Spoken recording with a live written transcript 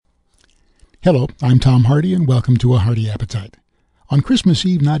Hello, I'm Tom Harte, and welcome to A Hearty Appetite. On Christmas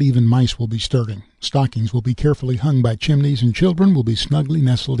Eve, not even mice will be stirring. Stockings will be carefully hung by chimneys, and children will be snugly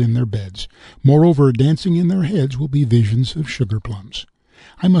nestled in their beds. Moreover, dancing in their heads will be visions of sugar plums.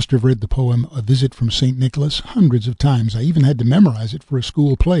 I must have read the poem A Visit from St. Nicholas hundreds of times. I even had to memorize it for a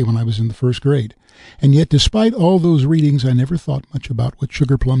school play when I was in the first grade. And yet, despite all those readings, I never thought much about what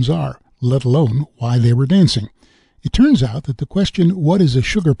sugar plums are, let alone why they were dancing. It turns out that the question, what is a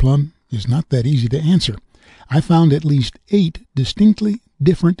sugar plum, is not that easy to answer. I found at least 8 distinctly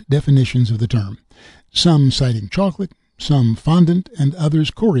different definitions of the term, some citing chocolate, some fondant, and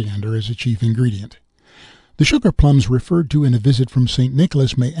others coriander as a chief ingredient. The sugar plums referred to in A Visit from St.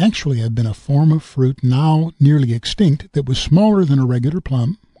 Nicholas may actually have been a form of fruit now nearly extinct that was smaller than a regular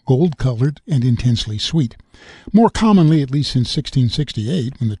plum, gold-colored, and intensely sweet. More commonly, at least since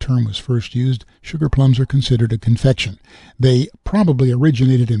 1668, when the term was first used, sugar plums are considered a confection. They probably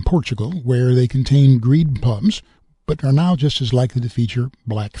originated in Portugal, where they contain green plums, but are now just as likely to feature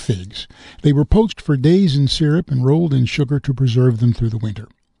black figs. They were poached for days in syrup and rolled in sugar to preserve them through the winter.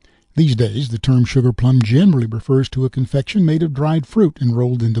 These days, the term sugar plum generally refers to a confection made of dried fruit and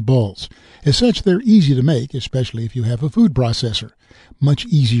rolled into balls. As such, they're easy to make, especially if you have a food processor. Much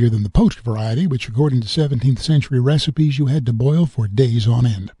easier than the poached variety, which according to 17th century recipes you had to boil for days on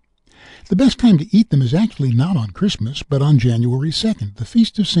end. The best time to eat them is actually not on Christmas, but on January 2nd, the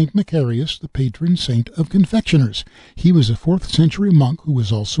feast of St. Macarius, the patron saint of confectioners. He was a 4th century monk who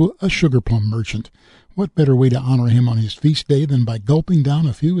was also a sugar plum merchant. What better way to honor him on his feast day than by gulping down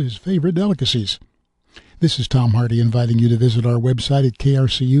a few of his favorite delicacies? This is Tom Harte inviting you to visit our website at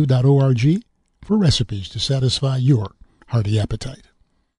krcu.org for recipes to satisfy your hearty appetite.